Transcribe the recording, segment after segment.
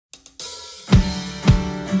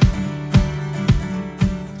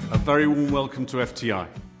very warm welcome to FTI.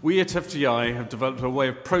 We at FTI have developed a way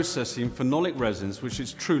of processing phenolic resins which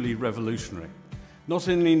is truly revolutionary. Not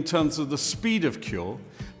only in terms of the speed of cure,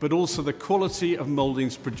 but also the quality of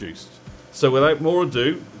mouldings produced. So without more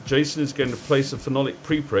ado, Jason is going to place a phenolic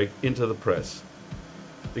prepreg into the press.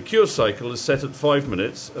 The cure cycle is set at 5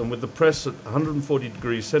 minutes and with the press at 140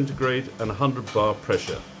 degrees centigrade and 100 bar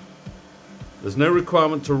pressure. There's no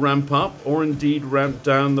requirement to ramp up or indeed ramp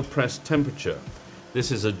down the press temperature. This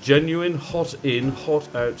is a genuine hot in,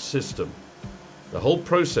 hot out system. The whole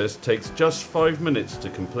process takes just 5 minutes to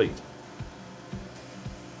complete.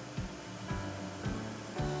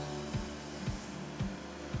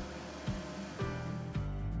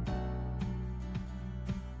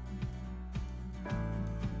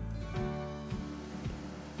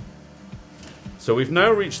 So we've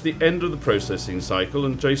now reached the end of the processing cycle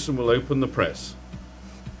and Jason will open the press.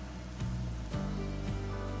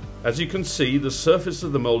 As you can see, the surface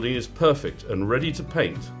of the moulding is perfect and ready to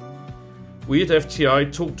paint. We at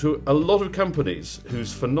FTI talk to a lot of companies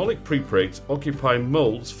whose phenolic prepregs occupy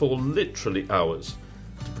moulds for literally hours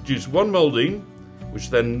to produce one moulding,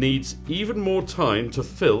 which then needs even more time to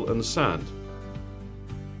fill and sand.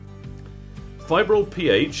 FibaRoll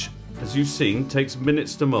Ph, as you've seen, takes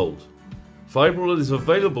minutes to mould. FibaRoll is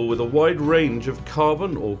available with a wide range of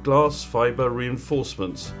carbon or glass fibre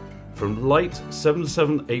reinforcements, from light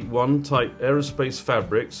 7781 type aerospace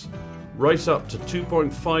fabrics right up to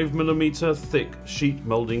 2.5mm thick sheet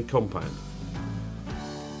moulding compound.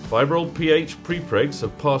 FibaRoll Ph prepregs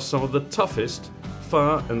have passed some of the toughest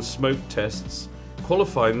fire and smoke tests,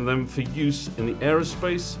 qualifying them for use in the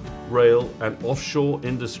aerospace, rail and offshore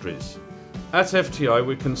industries. At FTI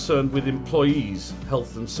we're concerned with employees'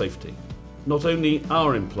 health and safety. Not only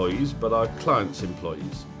our employees, but our clients'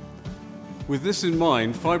 employees. With this in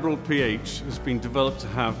mind, FibaRoll Ph has been developed to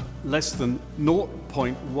have less than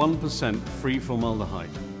 0.1% free formaldehyde,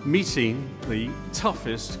 meeting the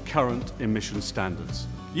toughest current emission standards.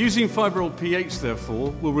 Using FibaRoll Ph,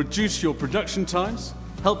 therefore, will reduce your production times,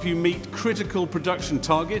 help you meet critical production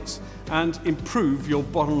targets, and improve your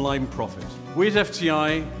bottom line profit. We at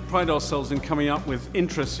FTI pride ourselves in coming up with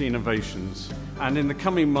interesting innovations, and in the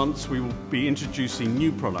coming months we will be introducing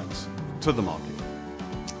new products to the market.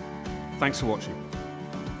 Thanks for watching.